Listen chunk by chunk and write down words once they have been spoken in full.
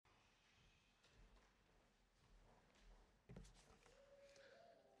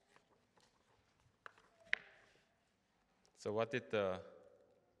So what did the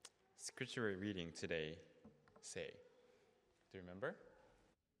scripture reading today say? Do you remember?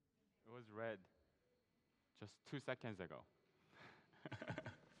 It was read just 2 seconds ago.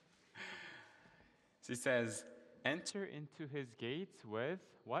 She says, enter into his gates with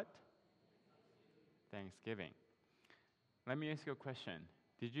what? Thanksgiving. Let me ask you a question.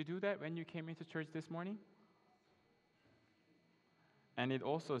 Did you do that when you came into church this morning? And it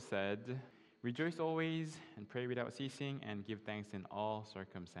also said, rejoice always and pray without ceasing and give thanks in all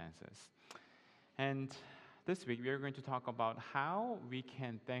circumstances. And this week we are going to talk about how we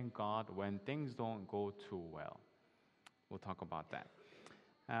can thank God when things don't go too well. We'll talk about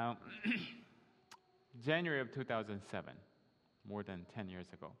that. January of 2007, more than 10 years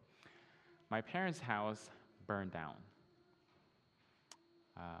ago, my parents' house burned down.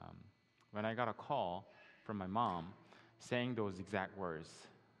 When I got a call from my mom saying those exact words,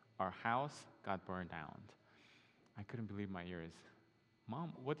 our house got burned down, I couldn't believe my ears.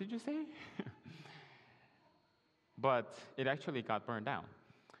 Mom, what did you say? But it actually got burned down.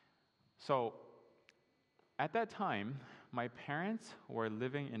 So at that time, my parents were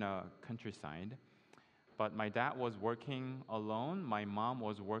living in a countryside, but my dad was working alone. My mom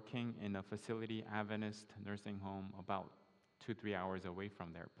was working in a facility, Adventist nursing home, about 2-3 hours away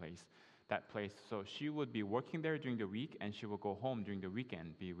from that place. So she would be working there during the week, and she would go home during the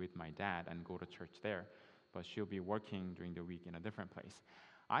weekend, be with my dad, and go to church there. But she'll be working during the week in a different place.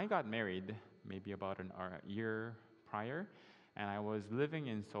 I got married maybe about a year prior, and I was living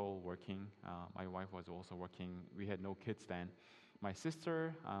in Seoul working. My wife was also working. We had no kids then. My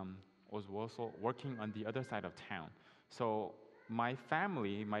sister was also working on the other side of town. So my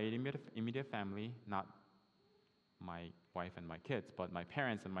family, my immediate family, not my wife and my kids, but my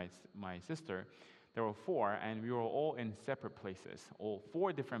parents and my sister, there were 4, and we were all in separate places, all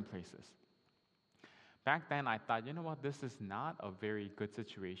 4 different places. Back then, I thought, you know what, this is not a very good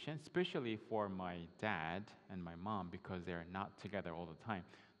situation, especially for my dad and my mom, because they're not together all the time.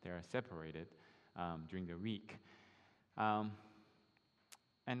 They're separated during the week.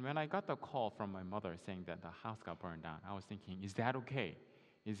 And when I got the call from my mother saying that the house got burned down, I was thinking, is that okay?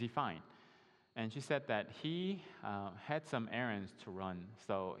 Is he fine? And she said that he had some errands to run,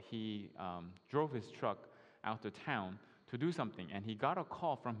 so he drove his truck out to town to do something, and he got a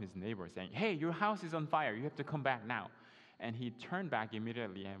call from his neighbor saying, hey, your house is on fire, you have to come back now. And he turned back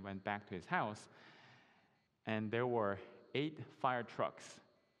immediately and went back to his house, and there were 8 fire trucks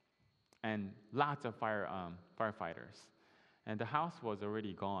and lots of firefighters. And the house was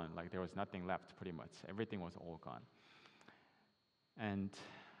already gone, like there was nothing left pretty much. Everything was all gone. And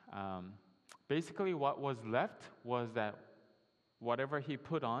basically what was left was that whatever he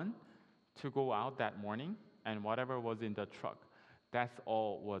put on to go out that morning and whatever was in the truck, that's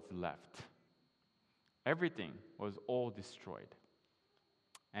all was left. Everything was all destroyed.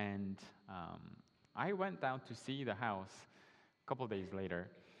 And I went down to see the house a couple days later,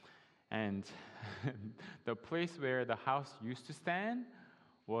 and the place where the house used to stand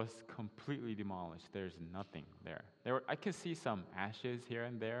was completely demolished. There's nothing there. I could see some ashes here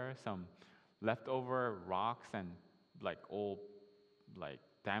and there, some leftover rocks and old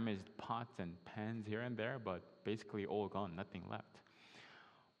damaged pots and pans here and there, but basically all gone, nothing left.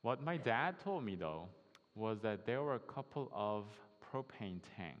 What my dad told me though was that there were a couple of propane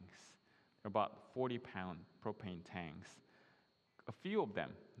tanks, about 40-pound propane tanks, a few of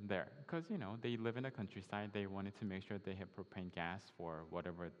them there, because they live in the countryside. They wanted to make sure they had propane gas for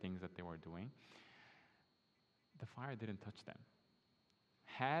whatever things that they were doing. The fire didn't touch them.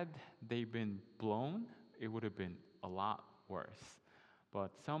 Had they been blown, it would have been a lot worse.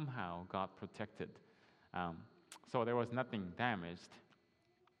 But somehow God protected. So there was nothing damaged.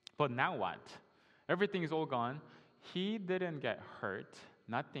 But now what? Everything is all gone. He didn't get hurt.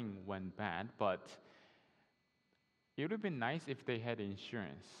 Nothing went bad. But it would have been nice if they had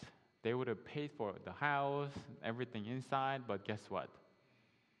insurance. They would have paid for the house, everything inside. But guess what?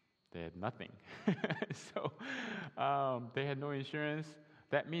 They had nothing. So they had no insurance.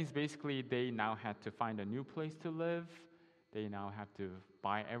 That means basically they now had to find a new place to live. They now have to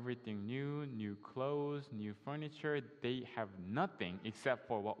buy everything new clothes, new furniture. They have nothing except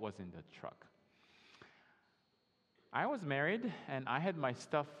for what was in the truck. I was married and I had my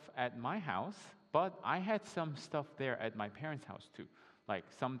stuff at my house, but I had some stuff there at my parents' house too. Like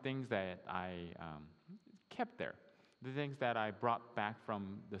some things that I kept there. The things that I brought back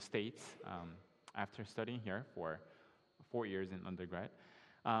from the States after studying here for 4 years in undergrad.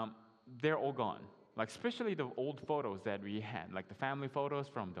 They're all gone. Like especially the old photos that we had, like the family photos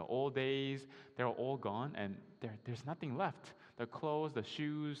from the old days, they're all gone and there's nothing left. The clothes, the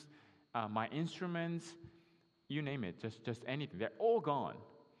shoes, my instruments, you name it, just anything. They're all gone.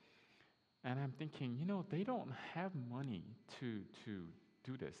 And I'm thinking, they don't have money to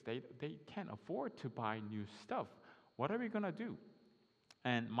do this. They can't afford to buy new stuff. What are we going to do?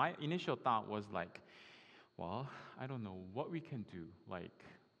 And my initial thought was like, well, I don't know what we can do.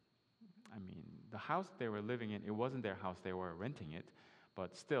 The house they were living in, it wasn't their house, they were renting it.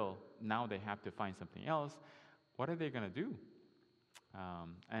 But still, now they have to find something else. What are they going to do?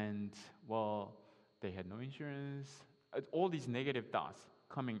 They had no insurance. All these negative thoughts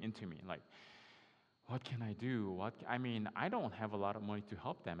coming into me, like, what can I do? I don't have a lot of money to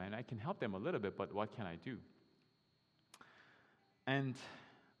help them, and I can help them a little bit, but what can I do? And,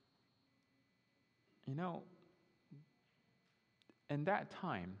 in that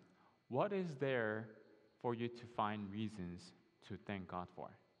time, what is there for you to find reasons to thank God for?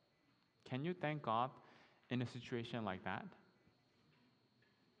 Can you thank God in a situation like that?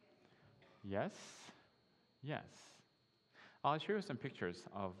 Yes? Yes. I'll show you some pictures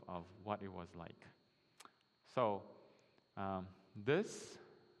of what it was like. So, this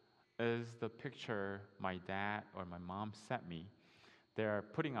is the picture my dad or my mom sent me. They're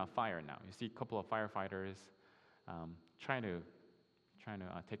putting out fire now. You see a couple of firefighters trying to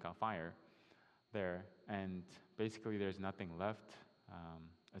take out fire there, and basically there's nothing left.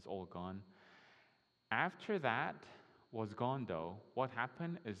 It's all gone. After that was gone, though, what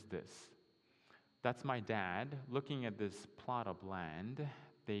happened is this. That's my dad looking at this plot of land.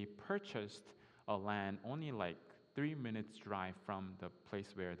 They purchased a land only like 3 minutes drive from the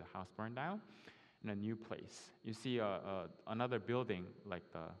place where the house burned down, in a new place. You see another building, like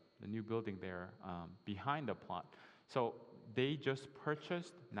the new building there behind the plot. So they just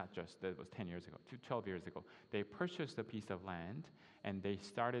purchased, that was 10 years ago, 12 years ago, they purchased a piece of land and they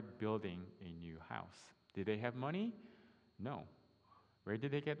started building a new house. Did they have money? No. Where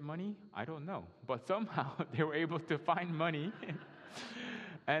did they get money? I don't know. But somehow they were able to find money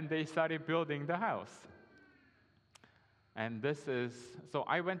and they started building the house. And so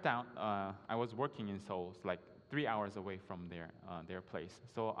I went down, I was working in Seoul, like 3 hours away from their place.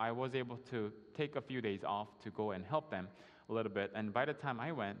 So I was able to take a few days off to go and help them a little bit. And by the time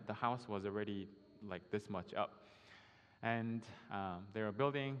I went, the house was already like this much up. And they were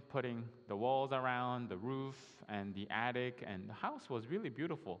putting the walls around, the roof, and the attic, and the house was really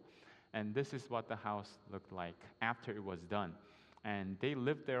beautiful. And this is what the house looked like after it was done. And they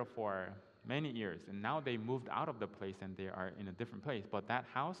lived there for many years, and now they moved out of the place and they are in a different place. But that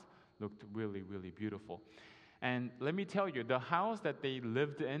house looked really, really beautiful. And let me tell you, the house that they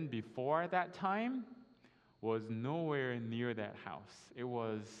lived in before that time was nowhere near that house. It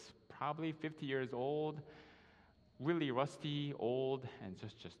was probably 50 years old, really rusty, old, and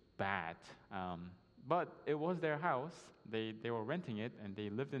just bad. But it was their house. They were renting it, and they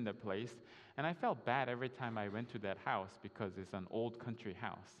lived in that place. And I felt bad every time I went to that house because it's an old country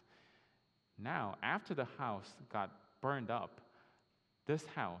house. Now, after the house got burned up, this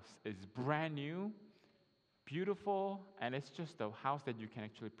house is brand new, beautiful, and it's just a house that you can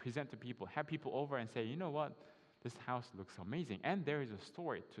actually present to people, have people over and say, you know what, this house looks amazing. And there is a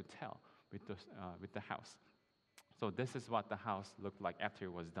story to tell with the house. So this is what the house looked like after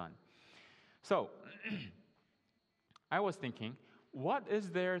it was done. So I was thinking, what is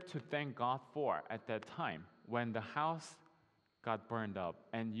there to thank God for at that time when the house got burned up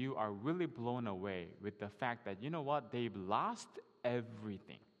and you are really blown away with the fact that, you know what, they've lost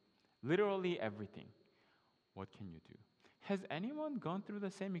everything, literally everything. What can you do? Has anyone gone through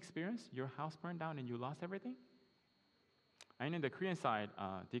the same experience? Your house burned down and you lost everything? I know the Korean side,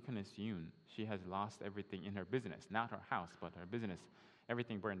 Deaconess Yoon, she has lost everything in her business, not her house, but her business.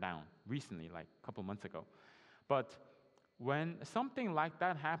 Everything burned down recently, like a couple months ago. But when something like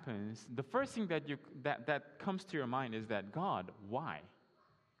that happens, the first thing that comes to your mind is that, God, why?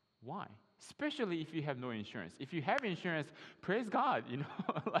 Why? Especially if you have no insurance. If you have insurance, praise God,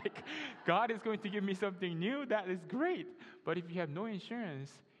 like God is going to give me something new, that is great. But if you have no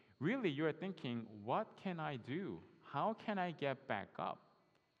insurance, really you're thinking, what can I do? How can I get back up?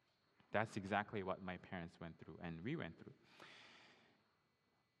 That's exactly what my parents went through and we went through.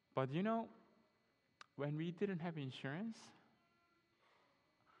 But when we didn't have insurance,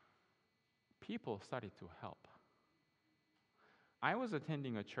 people started to help. I was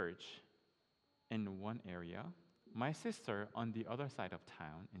attending a church in one area, my sister on the other side of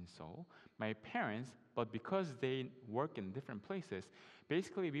town in Seoul, my parents, but because they work in different places,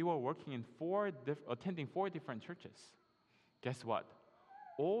 basically we were working in attending 4 different churches. Guess what?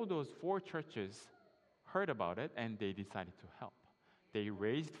 All those 4 churches heard about it and they decided to help. They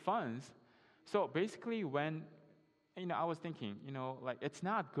raised funds. So basically when I was thinking, like it's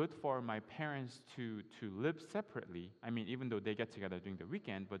not good for my parents to live separately. I mean, even though they get together during the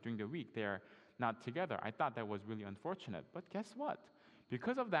weekend, but during the week they're not together. I thought that was really unfortunate. But guess what?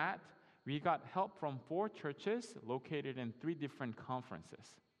 Because of that, we got help from 4 churches located in 3 different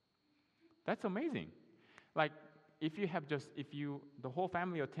conferences. That's amazing. Like if the whole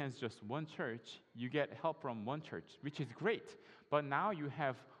family attends just one church, you get help from one church, which is great. But now you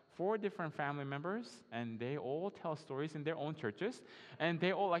have 4 different family members, and they all tell stories in their own churches, and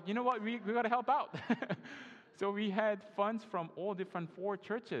they all like, you know what, we got to help out. So we had funds from all different 4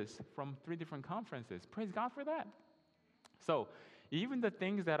 churches from 3 different conferences. Praise God for that. So even the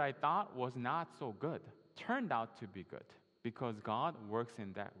things that I thought was not so good turned out to be good because God works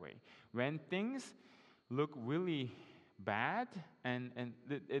in that way. When things look really bad and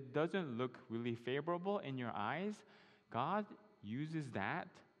it doesn't look really favorable in your eyes, God uses that,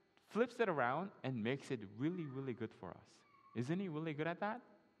 flips it around, and makes it really, really good for us. Isn't He really good at that?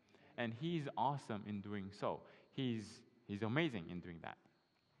 And He's awesome in doing so. He's amazing in doing that.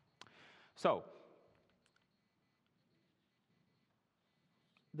 So,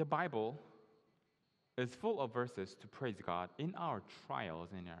 the Bible is full of verses to praise God in our trials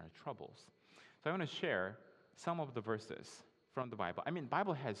and in our troubles. So I want to share some of the verses from the Bible. I mean,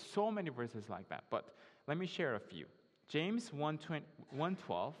 Bible has so many verses like that, but let me share a few. James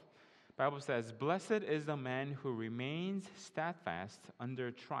 1:12, Bible says, "Blessed is the man who remains steadfast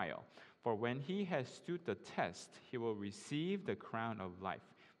under trial, for when he has stood the test, he will receive the crown of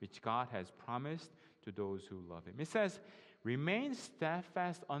life, which God has promised to those who love Him." It says, remain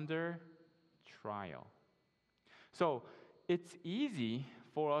steadfast under trial. So it's easy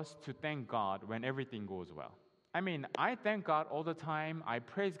for us to thank God when everything goes well. I mean, I thank God all the time. I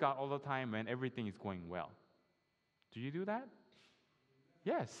praise God all the time when everything is going well. Do you do that?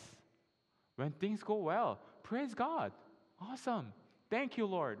 Yes. When things go well, praise God. Awesome. Thank you,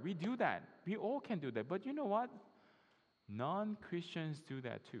 Lord. We do that. We all can do that. But you know what? Non-Christians do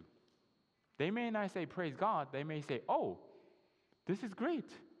that too. They may not say praise God. They may say, oh, this is great.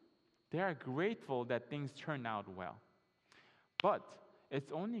 They are grateful that things turn out well. But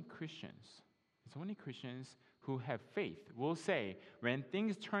it's only Christians who have faith will say, when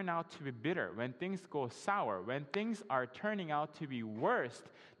things turn out to be bitter, when things go sour, when things are turning out to be worse,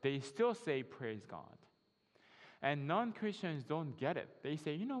 they still say, praise God. And non-Christians don't get it. They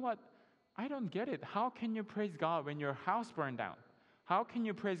say, you know what? I don't get it. How can you praise God when your house burned down? How can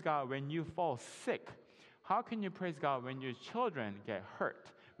you praise God when you fall sick? How can you praise God when your children get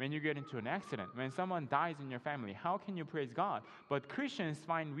hurt? When you get into an accident, when someone dies in your family, how can you praise God? But Christians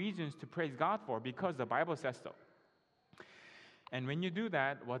find reasons to praise God for because the Bible says so. And when you do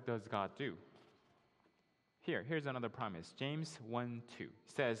that, what does God do? Here's another promise. James 1:2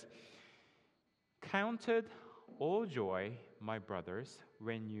 says, "Count it all joy, my brothers,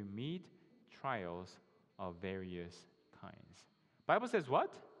 when you meet trials of various kinds." Bible says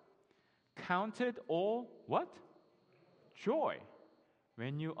what? Count it all what? Joy.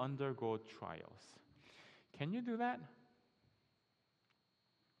 When you undergo trials. Can you do that?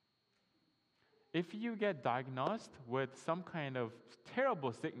 If you get diagnosed with some kind of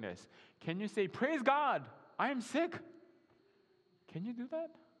terrible sickness, can you say, praise God, I am sick? Can you do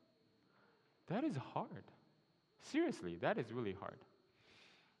that? That is hard. Seriously, that is really hard.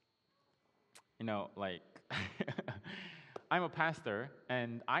 I'm a pastor,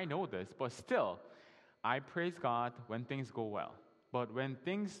 and I know this, but still, I praise God when things go well. But when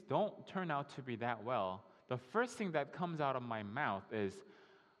things don't turn out to be that well, the first thing that comes out of my mouth is,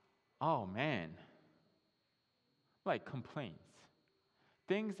 oh man, like complaints.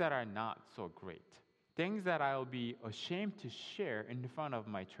 Things that are not so great. Things that I'll be ashamed to share in front of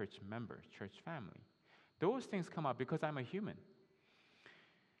my church members, church family. Those things come up because I'm a human.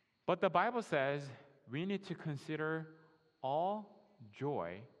 But the Bible says we need to consider all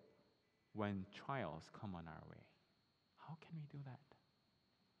joy when trials come on our way. How can we do that?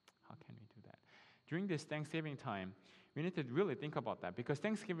 How can we do that? During this Thanksgiving time, we need to really think about that because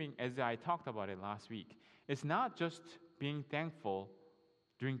Thanksgiving, as I talked about it last week, it's not just being thankful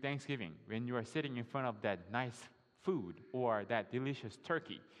during Thanksgiving when you are sitting in front of that nice food or that delicious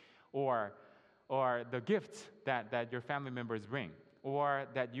turkey or the gifts that your family members bring or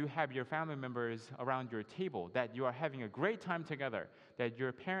that you have your family members around your table, that you are having a great time together, that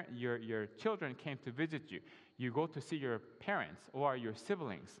your children came to visit you. You go to see your parents or your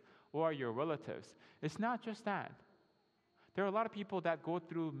siblings or your relatives. It's not just that. There are a lot of people that go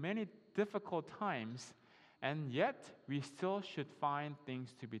through many difficult times, and yet we still should find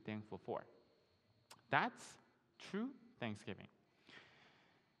things to be thankful for. That's true Thanksgiving.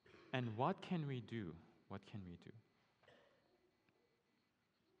 And what can we do? What can we do?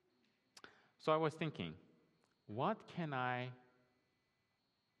 So I was thinking, how can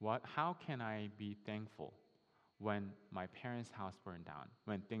I be thankful when my parents' house burned down,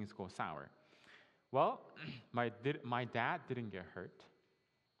 when things go sour? Well, my dad didn't get hurt.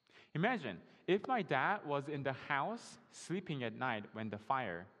 Imagine if my dad was in the house sleeping at night when the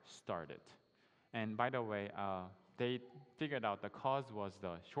fire started. And by the way, they figured out the cause was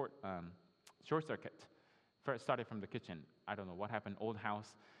the short circuit. First started from the kitchen. I don't know what happened, old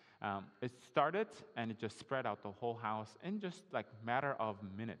house. It started and it just spread out the whole house in just like matter of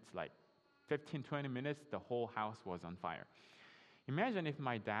minutes, like 15, 20 minutes, the whole house was on fire. Imagine if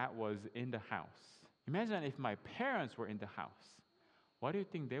my dad was in the house. Imagine if my parents were in the house. What do you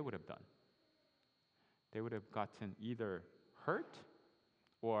think they would have done? They would have gotten either hurt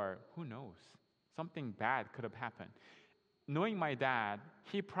or who knows, something bad could have happened. Knowing my dad,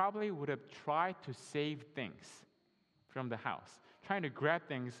 he probably would have tried to save things from the house, trying to grab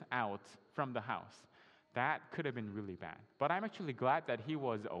things out from the house. That could have been really bad. But I'm actually glad that he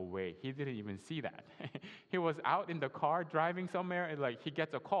was away. He didn't even see that. He was out in the car driving somewhere and like he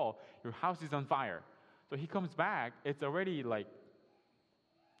gets a call, your house is on fire. So he comes back, it's already like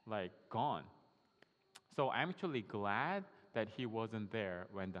gone. So I'm actually glad that he wasn't there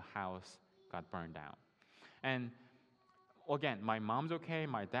when the house got burned down. And again, my mom's okay,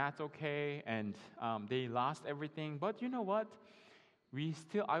 my dad's okay, and they lost everything. But you know what?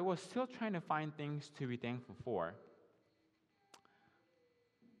 I was still trying to find things to be thankful for.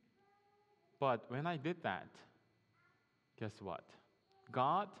 But when I did that, guess what?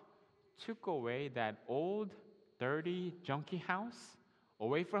 God took away that old, dirty, junky house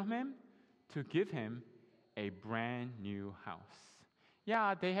away from him to give him a brand new house.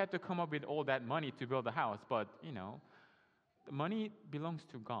 Yeah, they had to come up with all that money to build the house, but the money belongs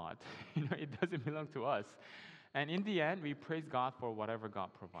to God. It doesn't belong to us. And in the end, we praise God for whatever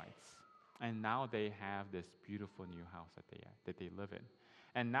God provides. And now they have this beautiful new house that they live in.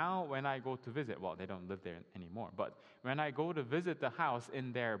 And now when I go to visit, well, they don't live there anymore, but when I go to visit the house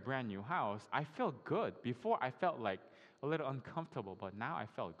in their brand new house, I feel good. Before I felt like a little uncomfortable, but now I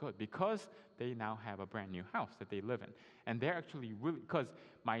felt good because they now have a brand new house that they live in. And they're actually really, because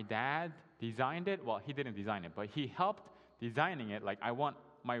my dad designed it, well, he didn't design it, but he helped designing it. Like, I want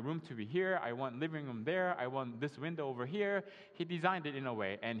my room to be here, I want living room there, I want this window over here. He designed it in a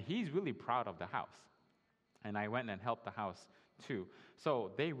way, and he's really proud of the house. And I went and helped the house too.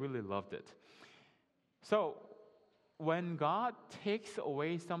 So they really loved it. So when God takes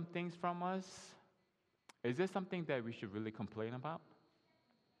away some things from us, is this something that we should really complain about?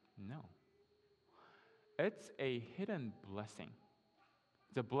 No. It's a hidden blessing.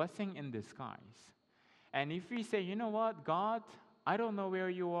 It's a blessing in disguise. And if we say, you know what, God, I don't know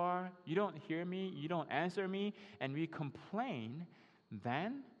where you are, you don't hear me, you don't answer me, and we complain,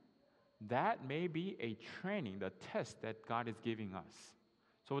 then that may be a training, the test that God is giving us,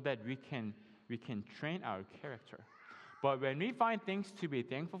 so that we can train our character. But when we find things to be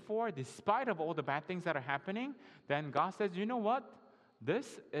thankful for, despite of all the bad things that are happening, then God says, you know what?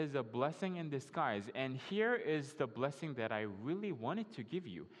 This is a blessing in disguise, and here is the blessing that I really wanted to give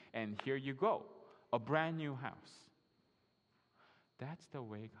you, and here you go, a brand new house. That's the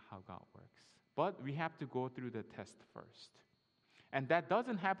way how God works. But we have to go through the test first. And that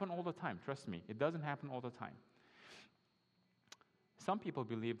doesn't happen all the time. Trust me, it doesn't happen all the time. Some people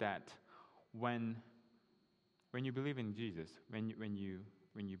believe that when you believe in Jesus, when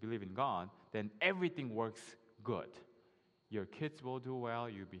you believe in God, then everything works good. Your kids will do well,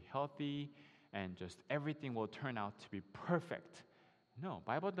 you'll be healthy, and just everything will turn out to be perfect. No,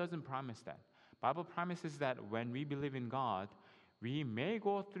 Bible doesn't promise that. Bible promises that when we believe in God, we may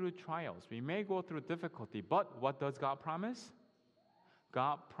go through trials, we may go through difficulty, but what does God promise?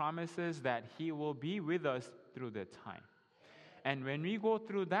 God promises that He will be with us through the time. And when we go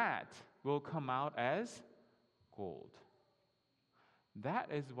through that, we'll come out as gold. That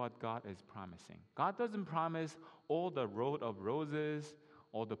is what God is promising. God doesn't promise all the road of roses,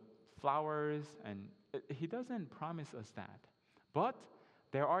 all the flowers, and He doesn't promise us that. But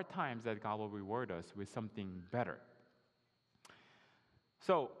there are times that God will reward us with something better.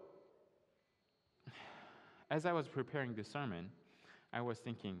 So, as I was preparing this sermon, I was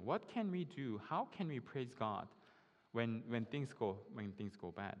thinking, what can we do? How can we praise God when things go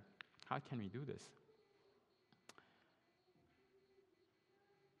bad? How can we do this?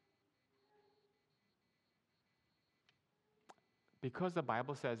 Because the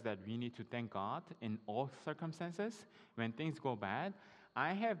Bible says that we need to thank God in all circumstances, when things go bad,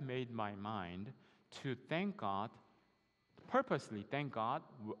 I have made my mind to thank God, purposely thank God,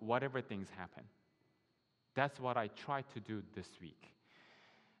 whatever things happen. That's what I tried to do this week.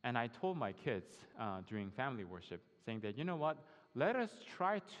 And I told my kids during family worship, saying that, you know what? Let us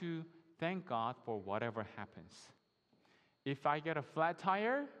try to thank God for whatever happens. If I get a flat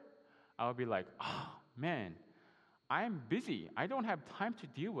tire, I'll be like, oh, man, I'm busy. I don't have time to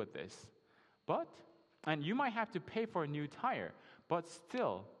deal with this. And you might have to pay for a new tire, but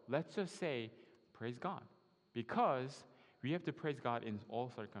still, let's just say, praise God. Because we have to praise God in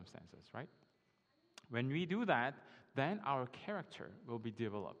all circumstances, right? When we do that, then our character will be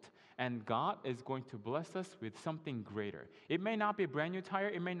developed. And God is going to bless us with something greater. It may not be a brand new tire,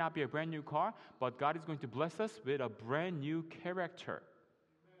 it may not be a brand new car, but God is going to bless us with a brand new character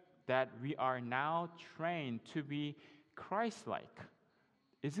that we are now trained to be Christ-like.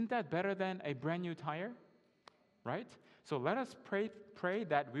 Isn't that better than a brand new tire? Right? So let us pray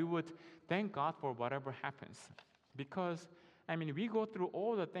that we would thank God for whatever happens. Because, we go through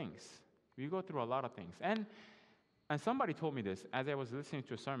all the things. We go through a lot of things. And somebody told me this as I was listening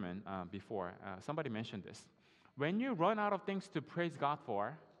to a sermon before. Somebody mentioned this. When you run out of things to praise God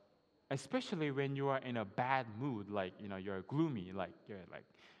for, especially when you are in a bad mood, like, you're gloomy, like you're like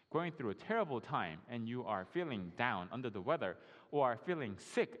going through a terrible time and you are feeling down under the weather or are feeling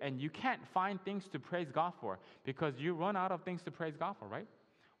sick and you can't find things to praise God for because you run out of things to praise God for, right?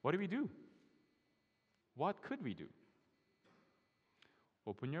 What do? What could we do?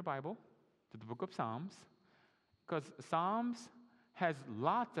 Open your Bible to the book of Psalms, because Psalms has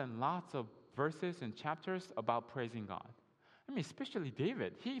lots and lots of verses and chapters about praising God. Especially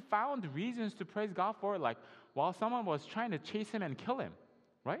David. He found reasons to praise God for, like, while someone was trying to chase him and kill him,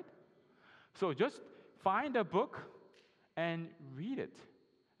 right? So just find a book and read it.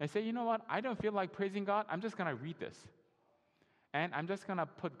 And say, you know what? I don't feel like praising God. I'm just going to read this. And I'm just going to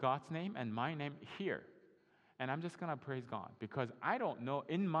put God's name and my name here. And I'm just going to praise God because I don't know,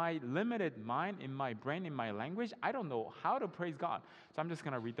 in my limited mind, in my brain, in my language, I don't know how to praise God. So I'm just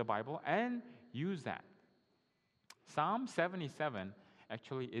going to read the Bible and use that. Psalm 77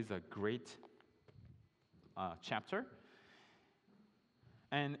 actually is a great chapter.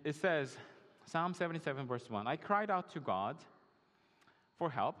 And it says, Psalm 77 verse 1, I cried out to God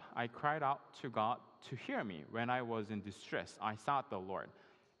for help. I cried out to God to hear me. When I was in distress, I sought the Lord.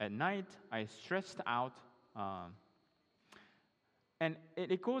 At night, I stretched out. And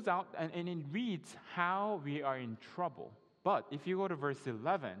it goes out and it reads how we are in trouble. But if you go to verse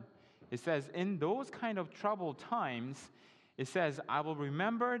 11, it says, in those kind of troubled times, it says, I will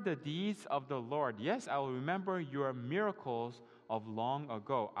remember the deeds of the Lord. Yes, I will remember your miracles of long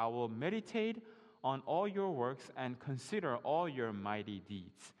ago. I will meditate on all your works and consider all your mighty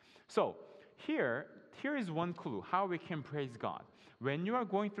deeds. So here is one clue how we can praise God. When you are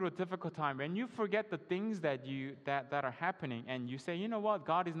going through a difficult time, when you forget the things that are happening and you say, you know what,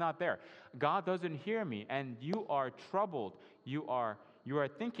 God is not there. God doesn't hear me, and you are troubled. You are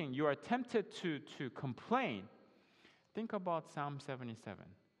thinking, you are tempted to complain. Think about Psalm 77.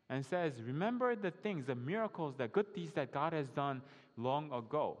 And it says, remember the things, the miracles, the good deeds that God has done long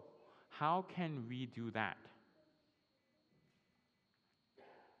ago. How can we do that?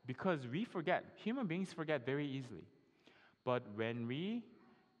 Because we forget. Human beings forget very easily. But when we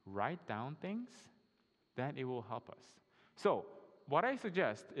write down things, then it will help us. So what I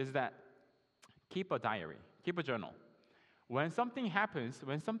suggest is that keep a diary, keep a journal. When something happens,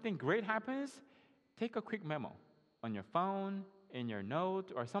 when something great happens, take a quick memo on your phone, in your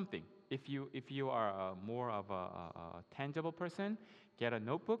note, or something. If you are more of a tangible person, get a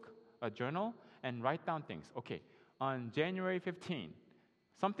notebook, a journal, and write down things. Okay, on January 15,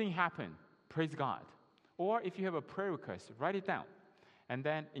 something happened. Praise God. Or if you have a prayer request, write it down. And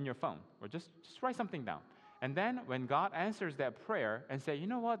then in your phone, or just write something down. And then when God answers that prayer and say, you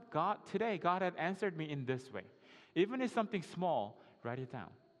know what, today God had answered me in this way. Even if something small, write it down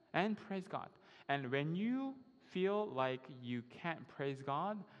and praise God. And when you feel like you can't praise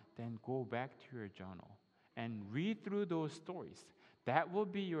God, then go back to your journal and read through those stories. That will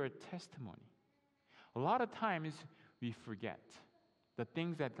be your testimony. A lot of times we forget the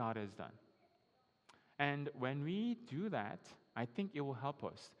things that God has done. And when we do that, I think it will help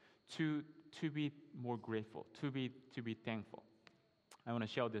us to be more grateful, to be thankful. I want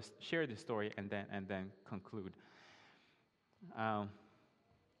to share this story and then conclude.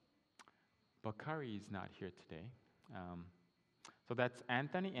 Bakari is not here today. So that's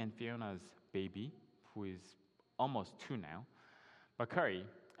Anthony and Fiona's baby, who is almost 2 now. Bakari,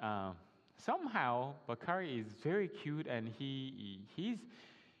 somehow Bakari is very cute, and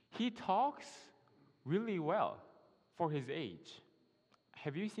he talks really well for his age.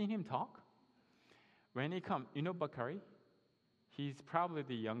 Have you seen him talk? When he comes, Bakari? He's probably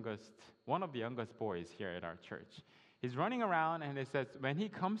one of the youngest boys here at our church. He's running around, and it says, when he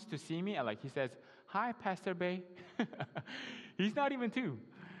comes to see me, he says, "Hi, Pastor Bay." He's not even 2.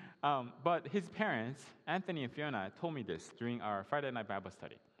 But his parents, Anthony and Fiona, told me this during our Friday night Bible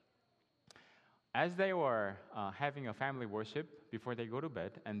study. As they were having a family worship before they go to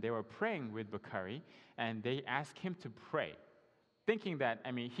bed, and they were praying with Bakari, and they asked him to pray, thinking that,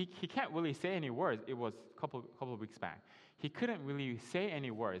 he can't really say any words. It was a couple of weeks back. He couldn't really say any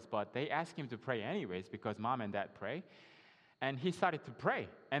words, but they asked him to pray anyways because mom and dad pray. And he started to pray,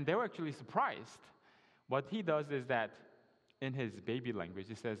 and they were actually surprised. What he does is that in his baby language,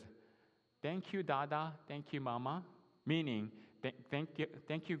 he says, "Thank you, Dada, thank you, Mama," meaning,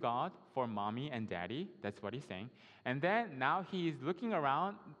 thank you, God, for mommy and daddy. That's what he's saying. And then now he's looking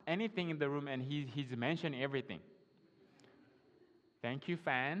around, anything in the room, and he's mentioning everything. Thank you,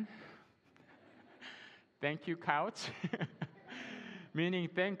 fan. Thank you, couch. Meaning,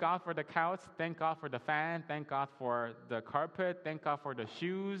 thank God for the couch, thank God for the fan, thank God for the carpet, thank God for the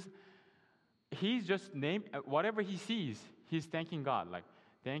shoes. He's just named whatever he sees, he's thanking God.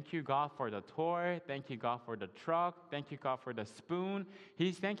 Thank you, God, for the toy. Thank you, God, for the truck. Thank you, God, for the spoon.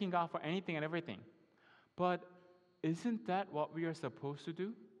 He's thanking God for anything and everything. But isn't that what we are supposed to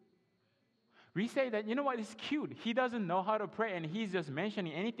do? We say that, it's cute. He doesn't know how to pray, and he's just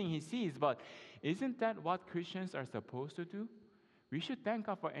mentioning anything he sees. But isn't that what Christians are supposed to do? We should thank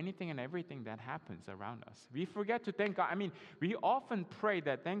God for anything and everything that happens around us. We forget to thank God. We often pray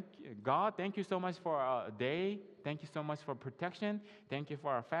that, thank God, thank you so much for a day. Thank you so much for protection. Thank you for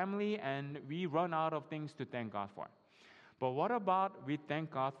our family. And we run out of things to thank God for. But what about we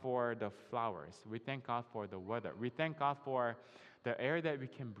thank God for the flowers? We thank God for the weather. We thank God for the air that we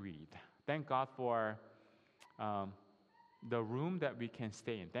can breathe. Thank God for the room that we can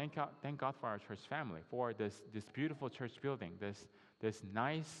stay in. Thank God for our church family, for this beautiful church building, this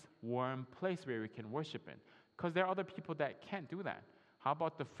nice, warm place where we can worship in. Because there are other people that can't do that. How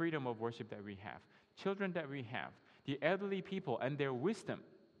about the freedom of worship that we have? Children that we have, the elderly people and their wisdom,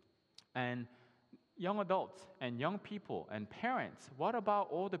 and young adults and young people and parents. What about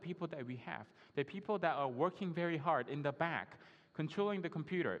all the people that we have? The people that are working very hard in the back, controlling the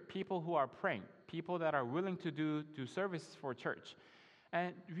computer, people who are praying, people that are willing to do services for church.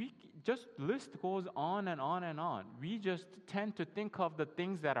 And list goes on and on and on. We just tend to think of the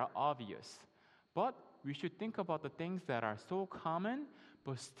things that are obvious. But we should think about the things that are so common,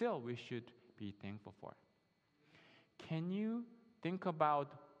 but still we should be thankful for. Can you think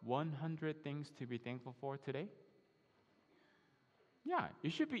about 100 things to be thankful for today? Yeah,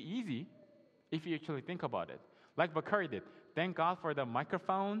 it should be easy if you actually think about it. Like Bakari did. Thank God for the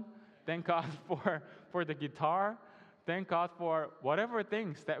microphone. Thank God for the guitar. Thank God for whatever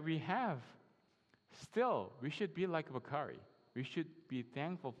things that we have. Still, we should be like Bakari. We should be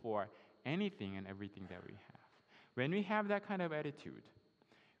thankful for anything and everything that we have. When we have that kind of attitude,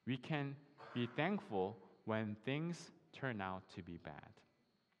 we can be thankful when things turn out to be bad.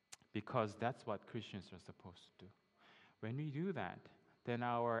 Because that's what Christians are supposed to do. When we do that, then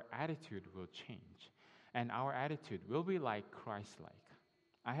our attitude will change. And our attitude will be like Christ-like.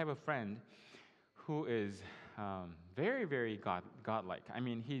 I have a friend who is very, very godlike.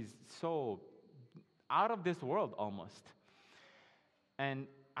 He's so out of this world almost. And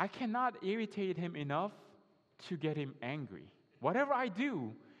I cannot irritate him enough to get him angry. Whatever I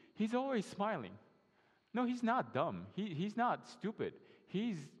do, he's always smiling. No, he's not dumb. He's not stupid.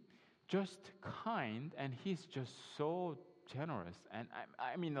 He's just kind, and he's just so generous. And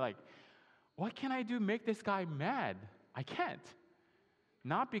what can I do to make this guy mad? I can't.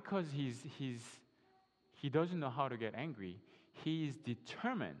 Not because he doesn't know how to get angry. He's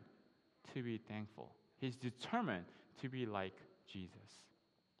determined to be thankful. He's determined to be like Jesus.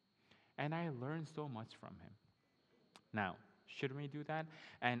 And I learned so much from him. Now, should we do that?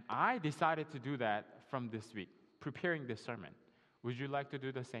 And I decided to do that from this week, preparing this sermon. Would you like to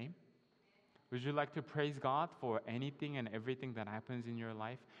do the same? Would you like to praise God for anything and everything that happens in your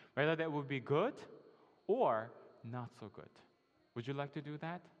life? Whether that would be good or not so good. Would you like to do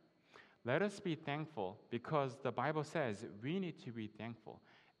that? Let us be thankful because the Bible says we need to be thankful.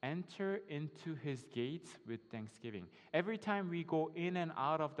 Enter into his gates with thanksgiving. Every time we go in and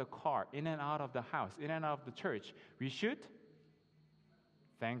out of the car, in and out of the house, in and out of the church, we should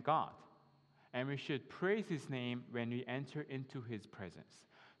thank God. And we should praise his name when we enter into his presence.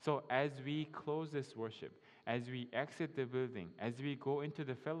 So as we close this worship, as we exit the building, as we go into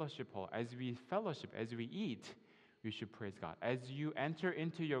the fellowship hall, as we fellowship, as we eat, we should praise God. As you enter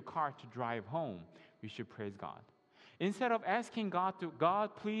into your car to drive home, we should praise God. Instead of asking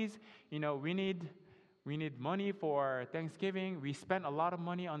God, please, we need We need money for Thanksgiving. We spent a lot of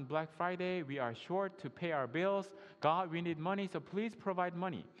money on Black Friday. We are short to pay our bills. God, we need money, so please provide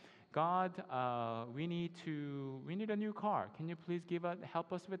money. God, we need a new car. Can you please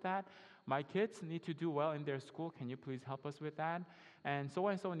help us with that? My kids need to do well in their school. Can you please help us with that? And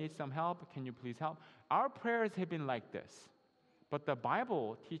so needs some help. Can you please help? Our prayers have been like this. But the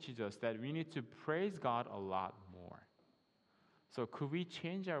Bible teaches us that we need to praise God a lot more. So could we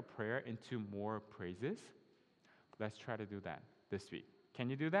change our prayer into more praises? Let's try to do that this week. Can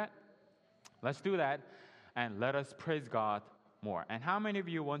you do that? Let's do that, and let us praise God more. And how many of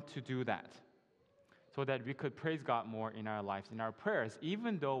you want to do that? So that we could praise God more in our lives, in our prayers,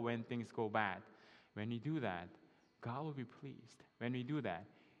 even though when things go bad. When we do that, God will be pleased. When we do that,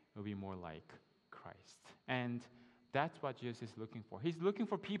 we'll be more like Christ. And that's what Jesus is looking for. He's looking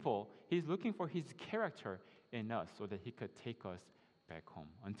for people. He's looking for His character in us so that He could take us back home.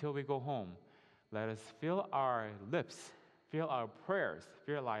 Until we go home, let us fill our lips, fill our prayers,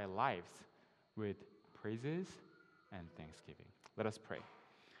 fill our lives with praises and thanksgiving. Let us pray.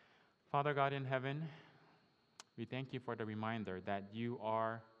 Father God in heaven, we thank you for the reminder that you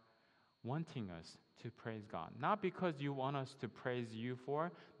are wanting us to praise God. Not because you want us to praise you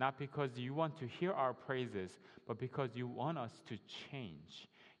for, not because you want to hear our praises, but because you want us to change.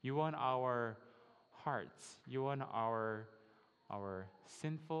 You want our hearts, you want our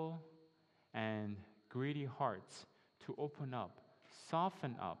sinful and greedy hearts to open up,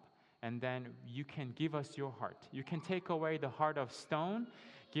 soften up, and then you can give us your heart. You can take away the heart of stone,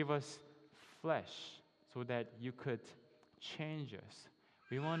 give us flesh so that you could change us.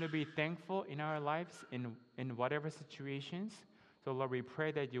 We want to be thankful in our lives in whatever situations. So Lord, we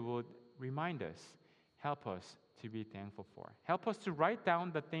pray that you would remind us, help us to be thankful for. Help us to write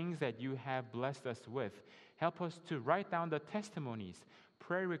down the things that you have blessed us with. Help us to write down the testimonies,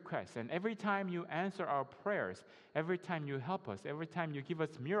 prayer requests. And every time you answer our prayers, every time you help us, every time you give us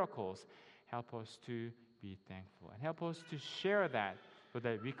miracles, help us to be thankful. And help us to share that so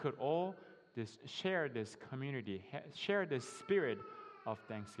that we could all share this community, share this spirit of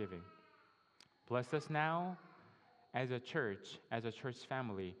thanksgiving. Bless us now as a church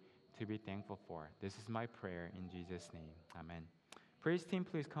family to be thankful for. This is my prayer in Jesus' name. Amen. Praise team,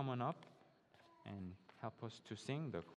 please come on up and help us to sing the